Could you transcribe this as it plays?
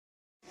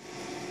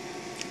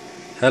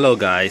Hello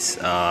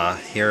guys,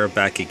 here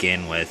back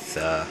again with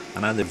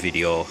another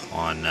video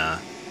on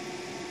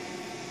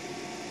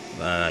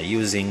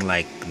using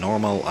like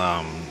normal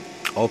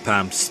op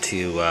amps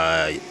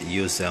to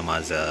use them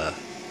as a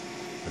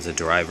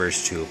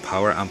drivers to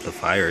power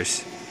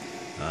amplifiers.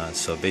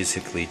 So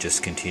basically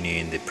just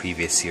continuing the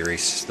previous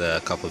series,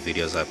 the couple of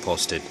videos I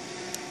posted,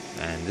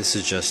 and this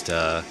is just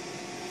a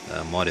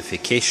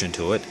modification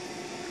to it.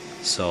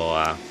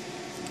 So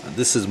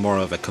this is more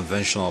of a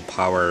conventional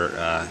power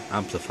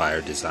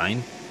amplifier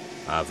design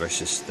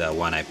versus the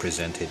one I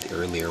presented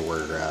earlier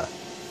where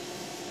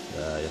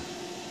the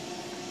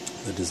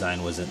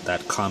design wasn't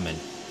that common.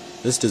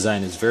 This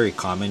design is very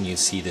common. You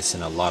see this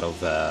in a lot of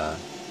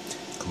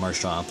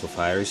commercial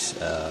amplifiers.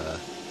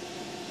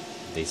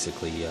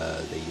 Basically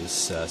they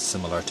use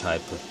similar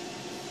type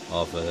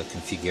of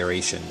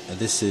configuration.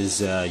 This is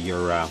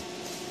your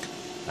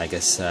I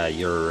guess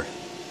your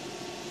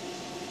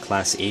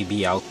Class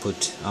AB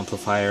output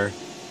amplifier.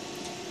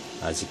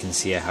 As you can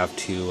see, I have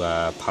two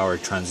power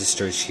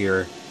transistors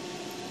here,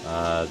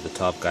 the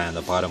top guy and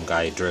the bottom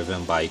guy,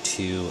 driven by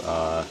two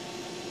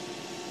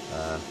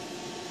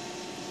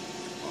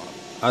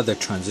other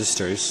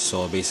transistors,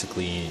 so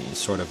basically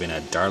sort of in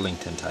a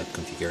Darlington type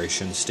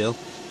configuration still.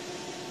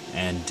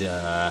 And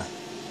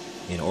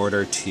in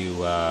order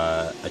to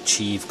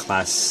achieve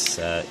Class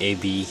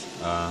AB,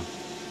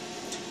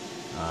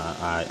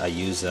 I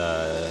use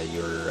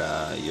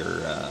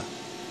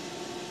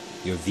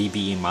your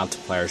VBE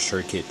multiplier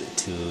circuit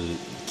to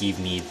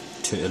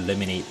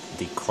eliminate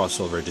the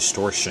crossover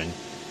distortion,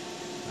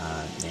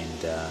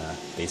 and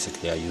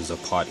basically I use a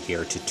pot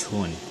here to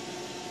tune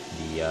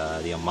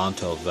the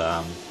amount of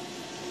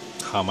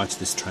how much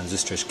these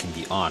transistors can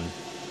be on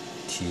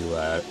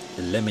to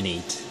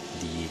eliminate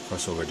the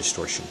crossover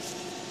distortion.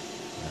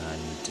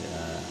 And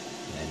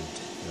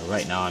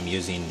right now I'm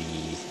using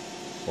the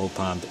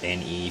op-amp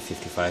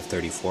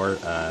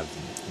NE5534,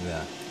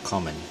 the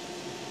common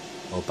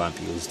op-amp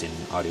used in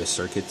audio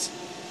circuits,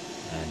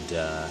 and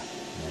I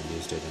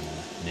used it in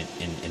an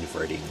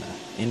inverting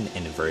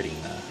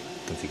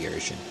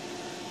configuration.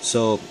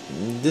 So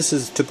this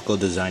is typical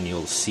design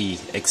you'll see,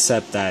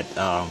 except that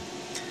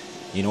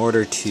in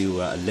order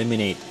to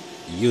eliminate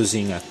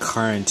using a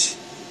current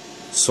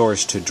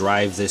source to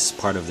drive this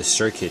part of the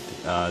circuit,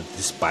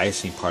 this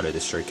biasing part of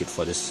the circuit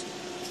for this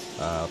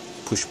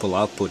push-pull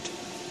output,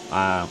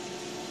 I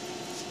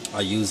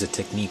use a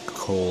technique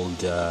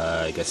called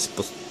I guess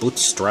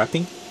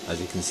bootstrapping. As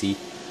you can see,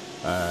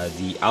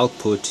 the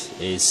output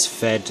is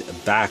fed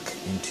back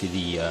into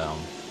the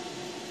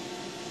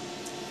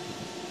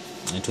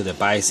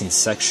biasing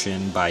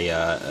section by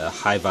a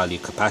high value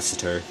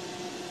capacitor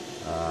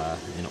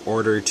in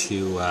order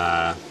to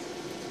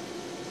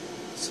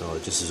so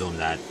just zoom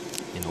that,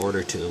 in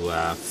order to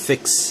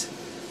fix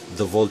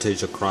the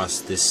voltage across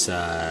this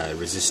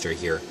resistor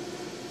here.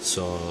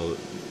 So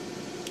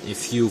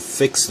if you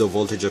fix the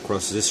voltage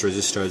across this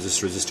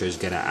resistor is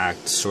gonna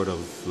act sort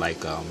of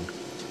like a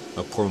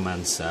poor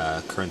man's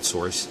current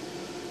source,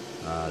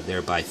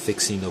 thereby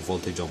fixing the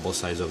voltage on both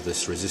sides of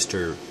this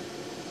resistor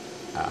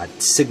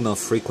at signal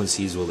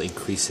frequencies will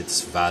increase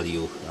its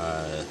value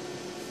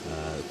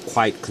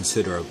quite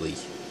considerably.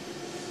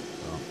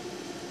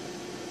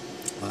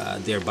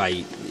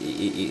 Thereby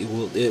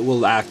it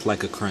will act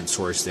like a current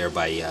source,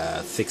 thereby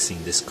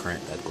fixing this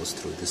current that goes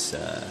through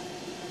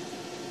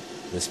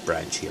this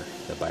branch here,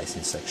 the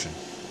biasing section.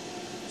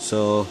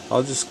 So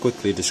I'll just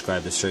quickly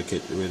describe the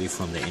circuit really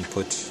from the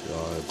input,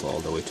 go all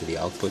the way to the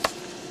output.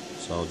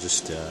 So I'll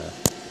just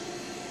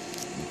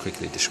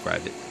quickly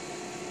describe it.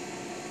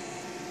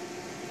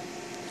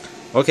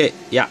 Okay,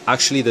 yeah,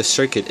 actually the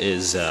circuit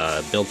is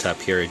built up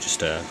here.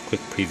 Just a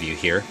quick preview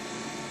here.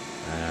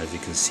 As you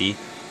can see,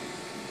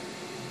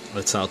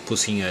 it's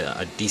outputting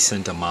a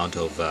decent amount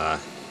of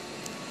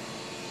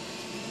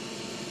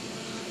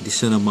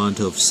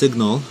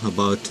signal,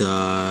 about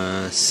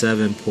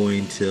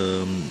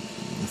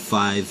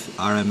 7.5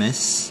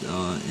 RMS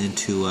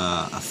into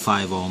a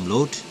 5 ohm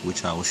load,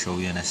 which I will show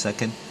you in a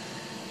second,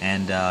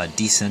 and a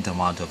decent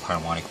amount of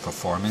harmonic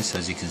performance,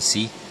 as you can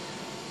see.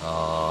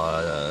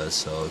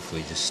 So if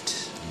we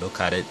just look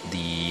at it,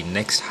 the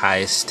next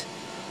highest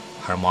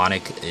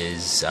harmonic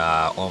is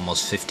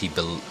almost 50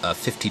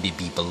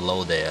 dB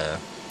below the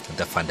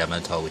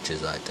fundamental, which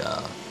is at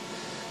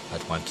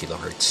 1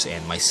 kilohertz,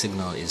 and my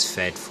signal is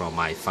fed from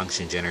my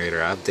function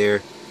generator out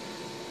there,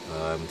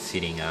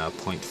 feeding a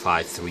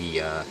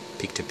 0.53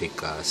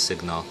 peak-to-peak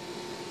signal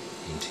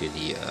into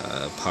the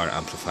power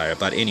amplifier.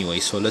 But anyway,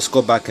 so let's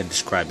go back and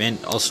describe.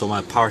 And also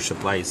my power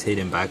supply is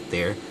hidden back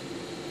there.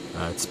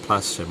 It's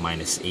plus or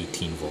minus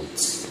 18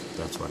 volts.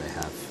 That's what I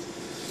have.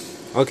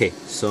 Okay,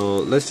 so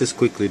let's just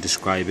quickly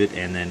describe it,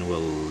 and then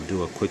we'll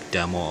do a quick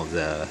demo of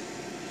in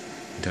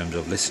terms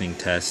of listening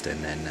test,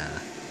 and then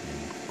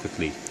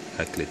quickly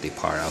calculate the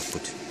power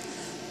output.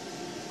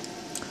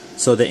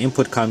 So the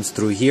input comes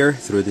through here,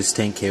 through this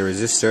 10K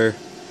resistor,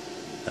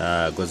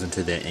 goes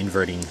into the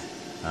inverting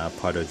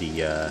part of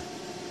the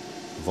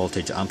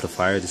voltage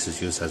amplifier. This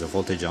is used as a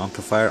voltage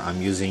amplifier.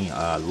 I'm using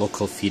a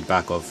local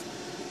feedback of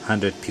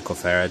 100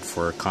 picofarad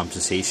for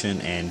compensation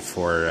and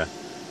for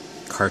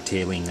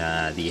curtailing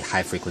the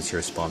high frequency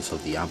response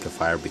of the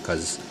amplifier,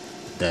 because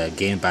the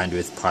gain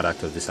bandwidth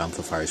product of this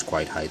amplifier is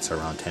quite high. It's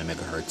around 10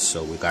 megahertz,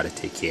 so we got to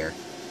take care.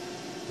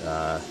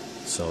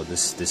 So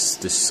this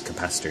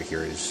capacitor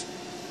here is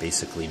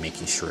basically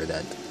making sure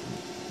that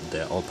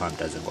the op amp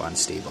doesn't go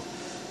unstable.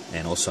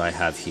 And also I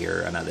have here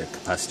another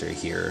capacitor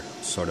here,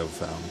 sort of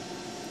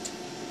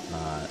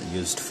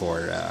used for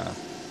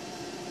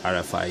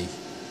RFI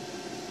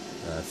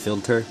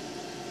filter,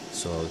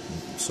 so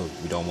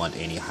we don't want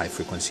any high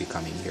frequency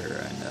coming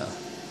here and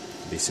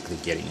basically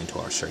getting into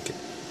our circuit,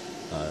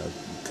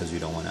 because we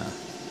don't want to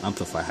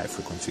amplify high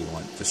frequency, we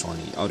want just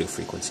only audio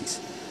frequencies.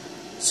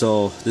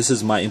 So this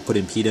is my input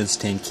impedance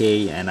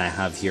 10K, and I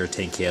have here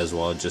 10K as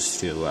well, just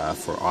to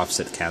for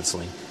offset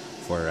canceling,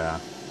 for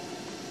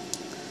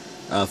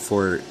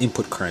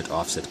input current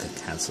offset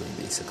canceling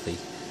basically.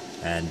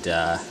 And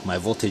my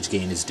voltage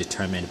gain is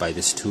determined by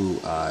these two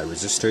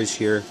resistors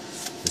here.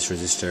 This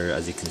resistor,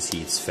 as you can see,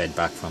 it's fed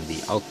back from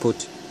the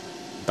output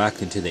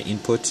back into the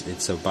input.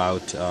 It's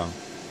about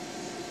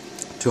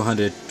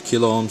 200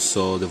 kilo ohms,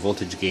 so the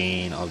voltage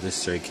gain of this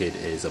circuit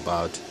is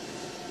about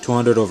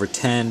 200 over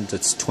 10.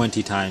 That's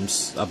 20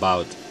 times,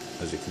 about,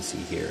 as you can see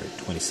here,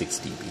 26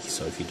 dB.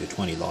 So if you do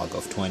 20 log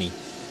of 20,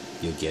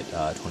 you'll get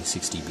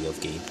 26 dB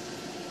of gain.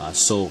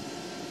 So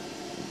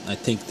I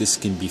think this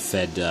can be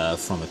fed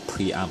from a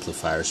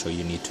preamplifier, so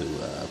you need to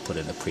put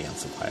in a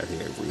preamplifier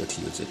here if we were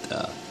to use it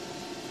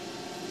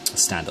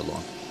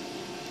standalone.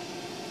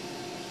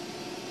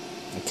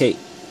 Okay,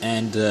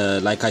 and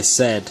like I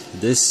said,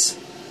 this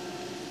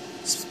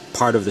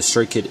part of the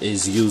circuit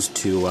is used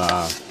to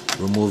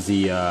remove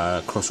the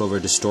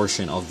crossover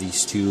distortion of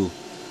these two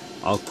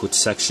output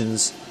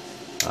sections.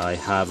 I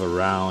have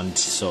around,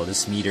 so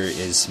this meter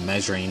is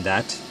measuring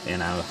that,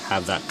 and I'll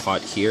have that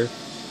pot here.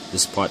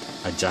 This pot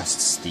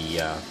adjusts the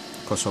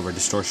crossover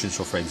distortion.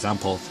 So for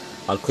example,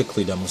 I'll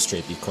quickly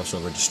demonstrate the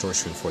crossover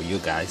distortion for you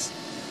guys.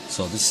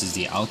 So this is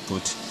the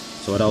output.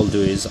 So what I'll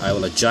do is I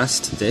will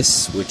adjust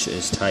this, which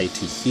is tied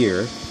to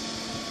here,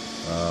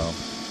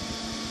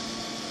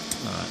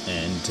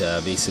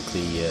 and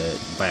basically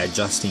by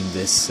adjusting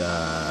this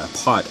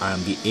pot,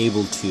 I'll be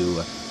able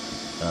to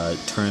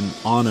turn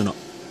on and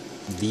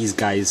these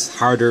guys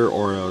harder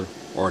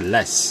or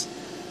less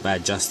by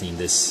adjusting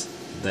this.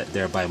 That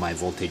thereby my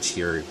voltage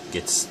here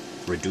gets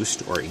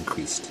reduced or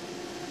increased,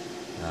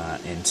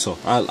 and so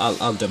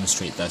I'll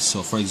demonstrate that.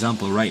 So for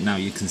example, right now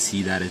you can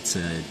see that it's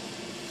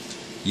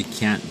you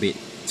can't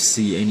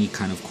see any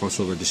kind of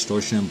crossover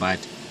distortion, but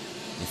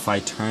if I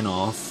turn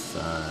off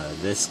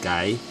this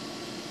guy,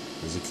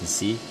 as you can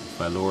see,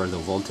 if I lower the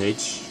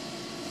voltage,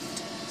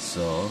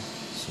 so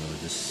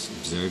just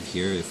observe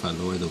here, if I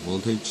lower the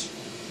voltage,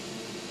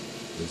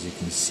 as you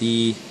can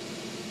see,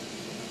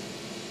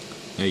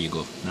 there you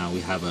go. Now we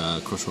have a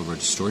crossover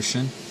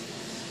distortion.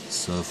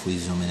 So if we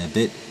zoom in a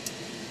bit,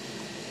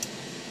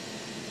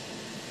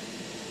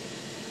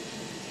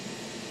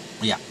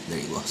 yeah, there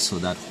you go. So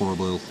that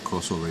horrible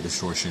crossover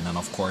distortion, and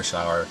of course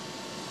our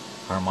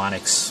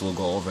harmonics will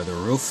go over the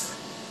roof,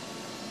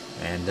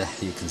 and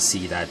you can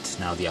see that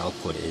now the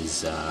output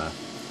is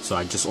so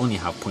I just only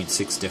have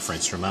 0.6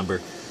 difference.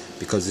 Remember,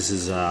 because this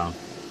is a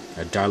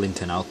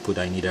Darlington output,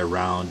 I need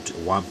around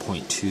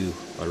 1.2,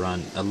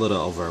 around a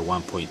little over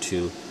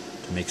 1.2,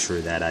 to make sure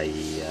that I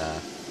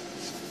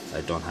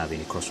don't have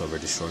any crossover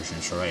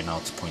distortion. So right now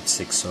it's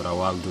 0.6. So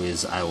what I'll do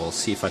is I will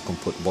see if I can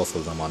put both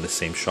of them on the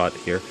same shot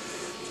here.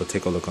 So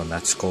take a look on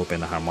that scope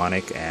and the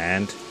harmonic,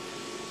 and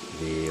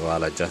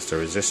while I adjust the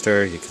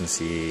resistor, you can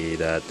see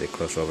that the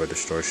crossover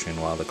distortion,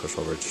 while the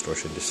crossover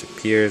distortion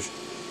disappears,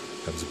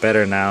 comes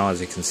better now,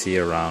 as you can see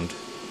around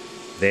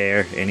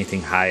there.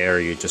 Anything higher,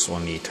 you're just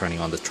only turning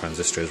on the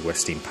transistors,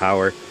 wasting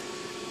power.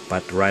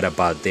 But right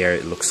about there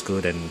it looks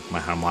good, and my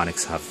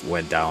harmonics have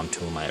went down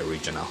to my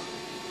original,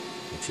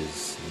 which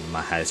is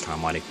my highest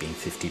harmonic being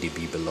 50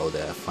 dB below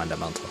the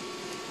fundamental.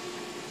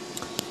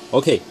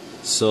 Okay,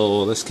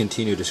 so let's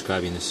continue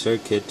describing the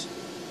circuit.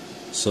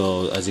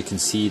 So as you can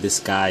see, this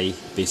guy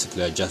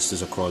basically adjusts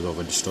the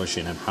crossover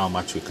distortion and how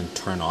much we can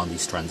turn on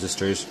these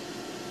transistors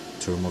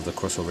to remove the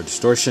crossover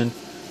distortion.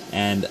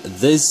 And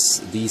these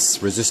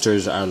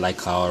resistors are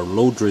like our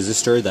load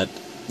resistor that,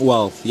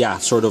 well, yeah,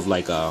 sort of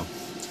like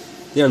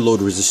they are load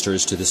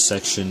resistors to this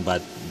section,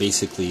 but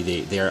basically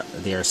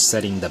they are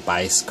setting the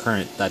bias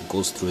current that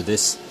goes through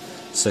this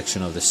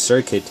section of the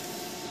circuit,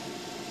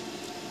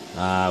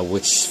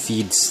 which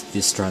feeds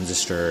this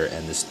transistor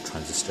and this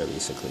transistor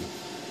basically.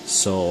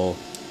 So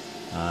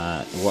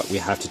what we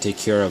have to take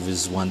care of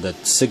is when the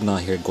signal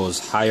here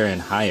goes higher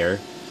and higher.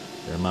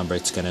 Remember,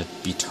 it's going to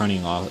be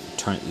turning off.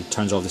 It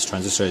turns off this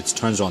transistor. It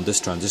turns on this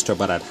transistor,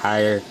 but at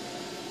higher,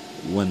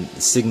 when the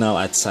signal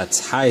at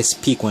its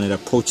highest peak, when it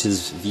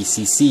approaches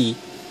VCC,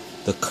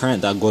 the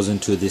current that goes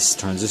into this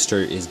transistor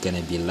is going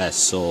to be less.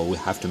 So we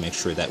have to make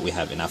sure that we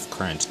have enough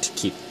current to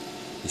keep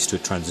these two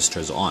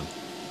transistors on.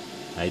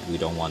 Right? We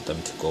don't want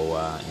them to go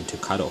into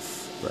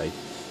cutoff. Right?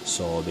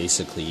 So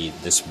basically,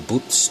 this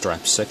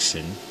bootstrap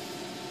section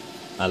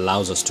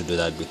allows us to do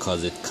that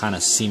because it kind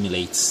of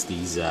simulates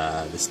these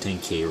this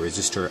 10K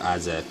resistor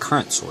as a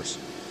current source.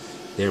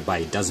 Thereby,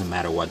 it doesn't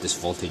matter what this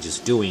voltage is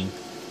doing,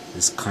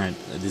 this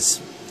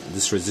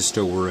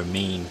resistor will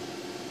remain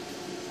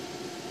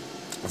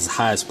as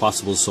high as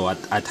possible. So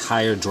at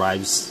higher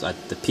drives,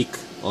 at the peak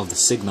of the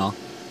signal,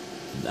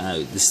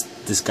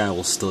 this guy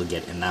will still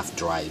get enough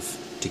drive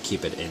to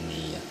keep it in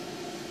the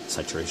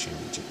saturation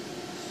region.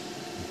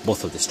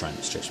 Both of these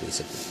transistors,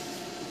 basically.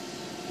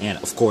 And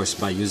of course,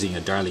 by using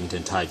a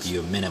Darlington type,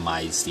 you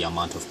minimize the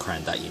amount of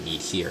current that you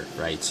need here,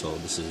 right? So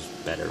this is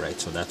better, right?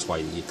 So that's why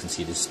you can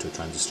see these two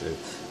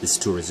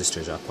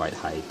resistors are quite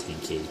high,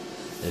 10K.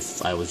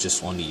 If I was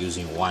just only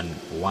using one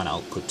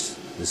output,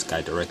 this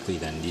guy directly,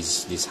 then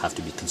these have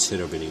to be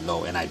considerably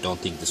low, and I don't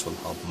think this will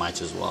help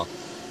much as well.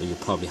 But you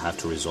probably have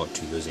to resort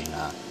to using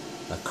a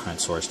current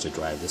source to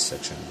drive this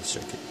section of the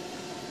circuit.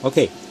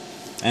 Okay.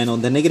 And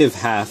on the negative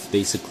half,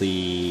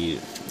 basically,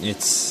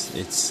 it's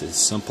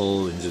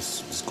simple and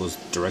just goes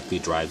directly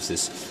drives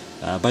this.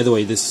 By the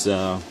way, this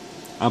power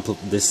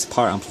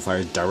amplifier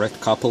is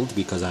direct coupled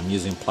because I'm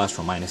using plus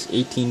or minus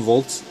 18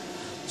 volts.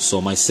 So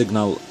my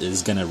signal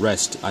is gonna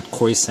rest at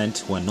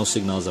quiescent when no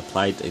signal is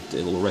applied. It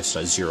will rest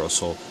at 0.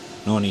 So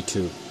no need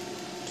to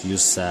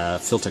use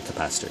filter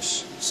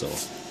capacitors. So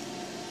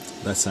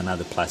that's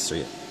another plus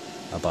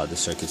about the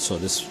circuit. So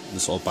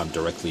this op-amp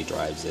directly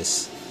drives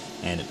this,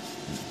 and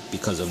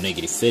because of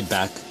negative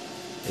feedback,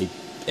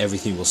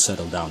 everything will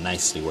settle down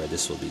nicely where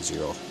this will be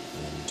 0,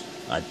 and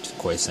at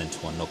quiescent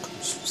when no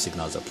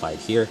signal is applied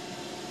here,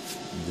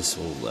 this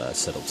will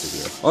settle to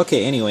 0.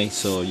 Okay, anyway,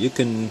 so you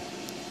can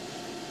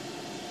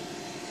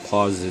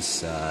pause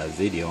this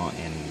video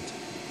and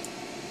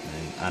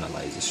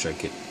analyze the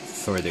circuit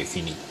further if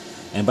you need.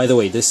 And by the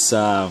way, this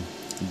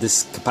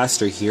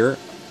capacitor here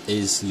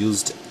is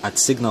used at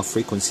signal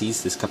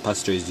frequencies. This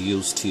capacitor is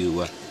used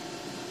to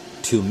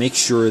make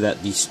sure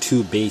that these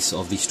two base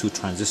of these two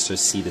transistors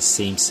see the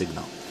same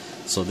signal.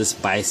 So this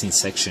biasing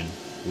section,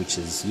 which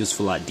is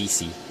useful at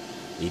DC,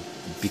 it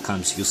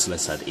becomes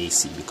useless at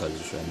AC because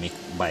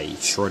by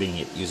shorting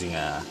it using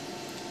a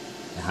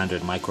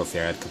 100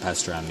 microfarad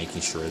capacitor, I'm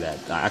making sure that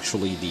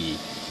actually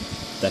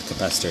that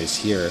capacitor is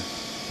here.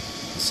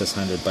 It says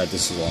 100, but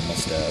this is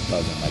almost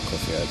 1,000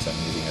 microfarads.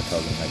 I'm using a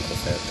 1,000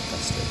 microfarad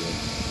capacitor here.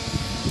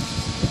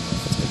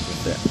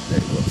 There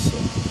you go.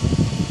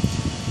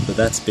 So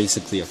that's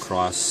basically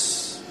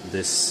across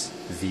this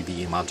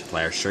VBE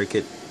multiplier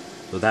circuit.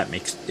 So that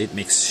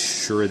makes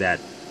sure that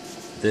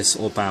this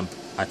op-amp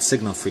at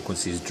signal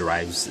frequencies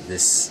drives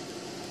this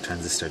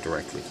transistor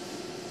directly,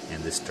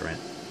 and this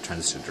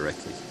transistor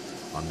directly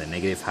on the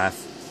negative half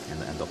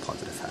and the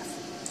positive half.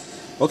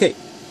 Okay,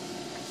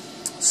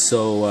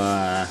 so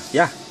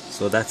yeah,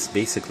 so that's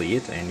basically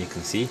it, and you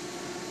can see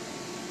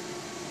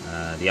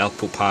the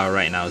output power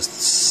right now is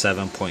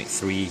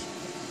 7.3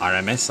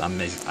 RMS.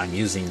 I'm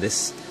using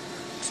this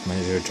to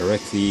measure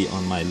directly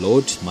on my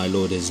load. My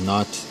load is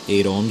not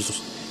 8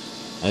 ohms.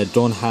 I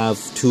don't have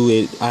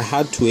I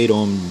had two 8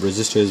 ohm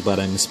resistors, but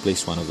I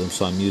misplaced one of them,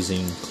 so I'm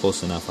using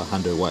close enough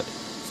 100 watt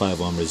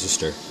 5 ohm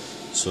resistor.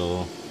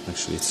 So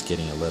actually it's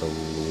getting a little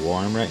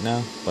warm right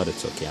now, but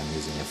it's okay. I'm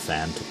using a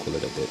fan to cool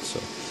it a bit. So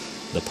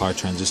the power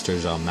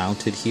transistors are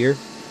mounted here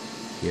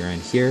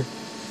and here,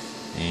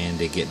 and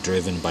they get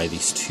driven by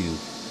these two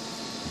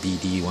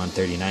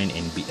BD139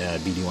 and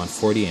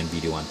BD140 and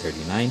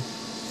BD139.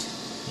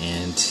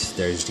 And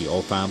there's the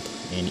op-amp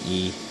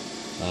NE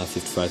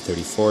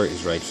 5534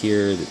 is right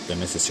here, the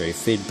necessary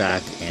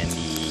feedback and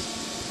the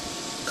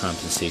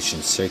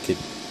compensation circuit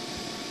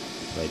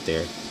right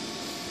there.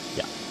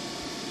 Yeah.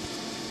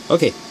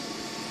 Okay,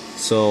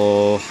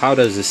 so how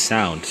does this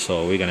sound?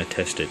 So we're gonna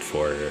test it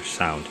for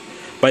sound.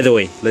 By the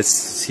way, let's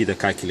see the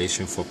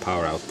calculation for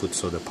power output.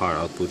 So the power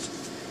output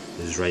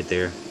is right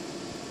there,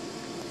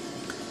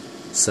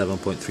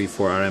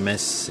 7.34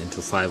 RMS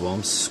into 5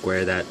 ohms.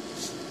 Square that,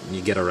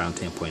 you get around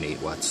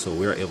 10.8 watts. So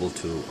we're able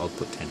to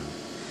output 10.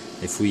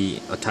 If we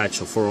attach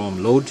a 4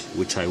 ohm load,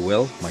 which I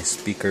will, my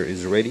speaker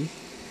is ready.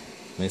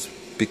 My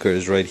speaker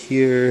is right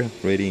here,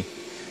 ready.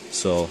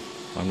 So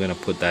I'm gonna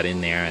put that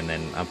in there, and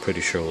then I'm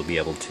pretty sure we'll be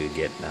able to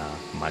get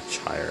much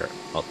higher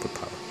output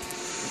power.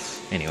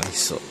 Anyway,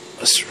 so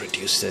let's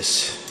reduce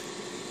this.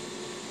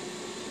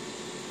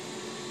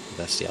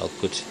 That's the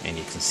output, and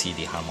you can see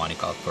the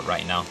harmonic output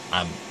right now.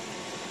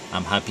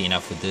 I'm happy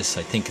enough with this.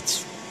 I think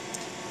it's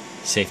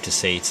safe to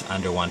say it's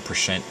under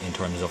 1% in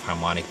terms of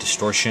harmonic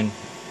distortion,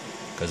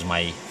 because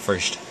my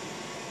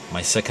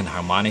second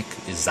harmonic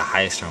is the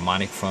highest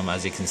harmonic from,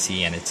 as you can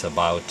see, and it's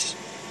about,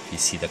 if you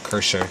see the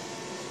cursor,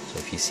 so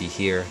if you see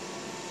here,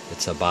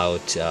 it's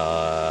about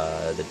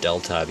the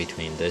delta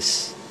between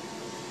this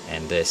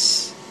and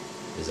this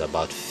is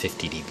about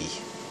 50 dB.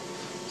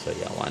 So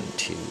yeah, 1,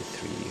 2,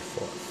 3,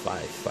 4,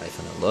 5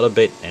 and a little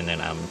bit, and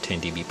then I'm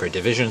 10 dB per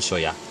division, so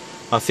yeah,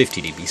 about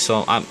 50 dB.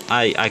 So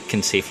I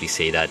can safely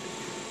say that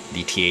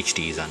the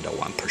THD is under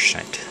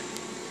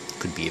 1%.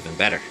 Could be even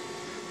better.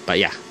 But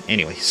yeah,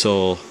 anyway,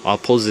 so I'll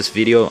pause this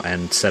video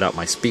and set up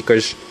my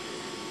speakers,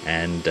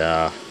 and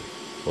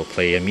we'll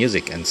play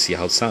music and see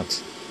how it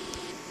sounds.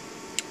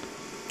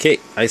 Okay,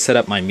 I set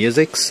up my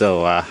music,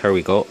 so here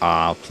we go.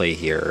 I'll play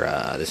here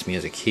this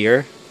music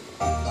here.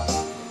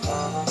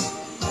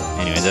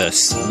 Anyway,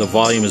 the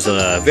volume is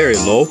very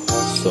low,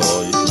 so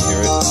you can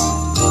hear it.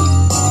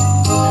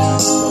 Yeah,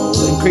 so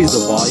we'll increase the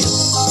volume.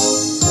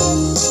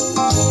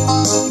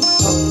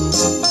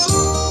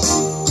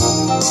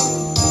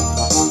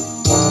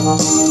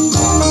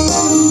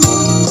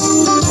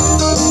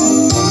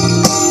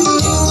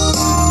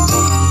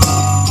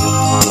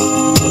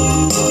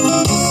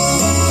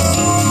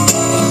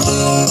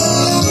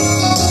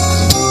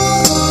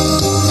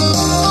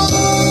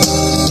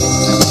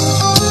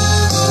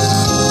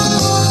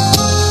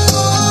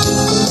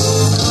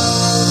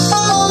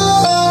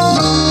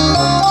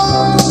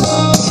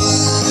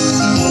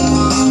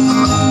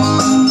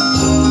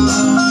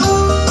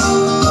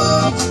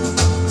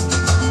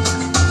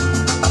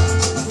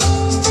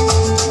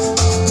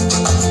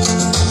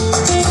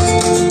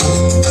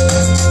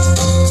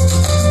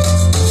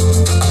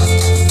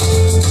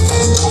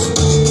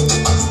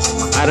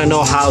 I don't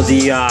know how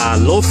the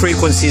low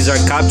frequencies are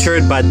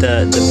captured, but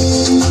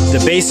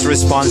the bass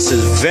response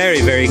is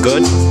very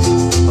good.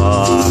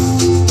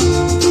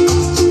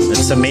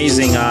 It's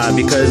amazing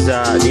because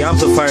the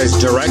amplifier is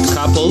direct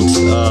coupled.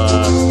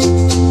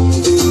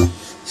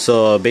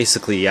 So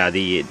basically, yeah,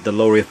 the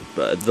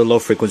low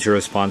frequency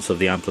response of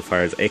the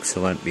amplifier is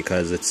excellent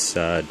because it's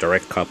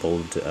direct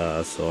coupled.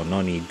 So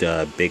no need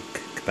big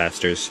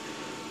capacitors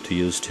to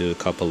use to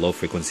couple low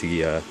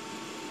frequencies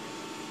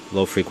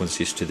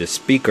to the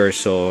speaker.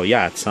 So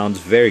yeah, it sounds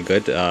very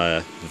good,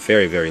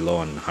 very low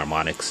on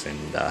harmonics,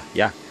 and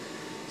yeah,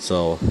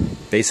 so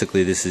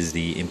basically this is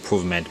the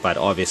improvement. But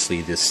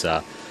obviously this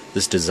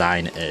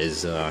design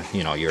is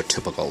you know, your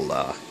typical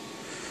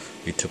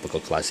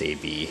class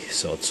AB,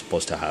 so it's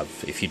supposed to have,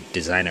 if you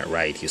design it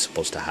right, you're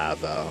supposed to have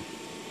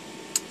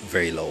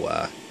very low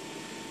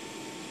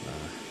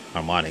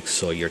harmonics,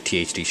 so your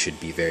THD should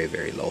be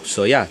very low.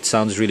 So yeah, it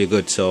sounds really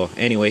good. So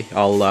anyway,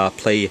 I'll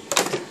play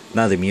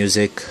another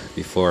music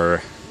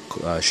before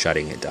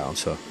shutting it down.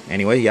 So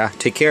anyway, yeah,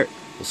 take care.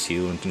 We'll see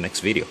you in the next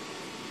video.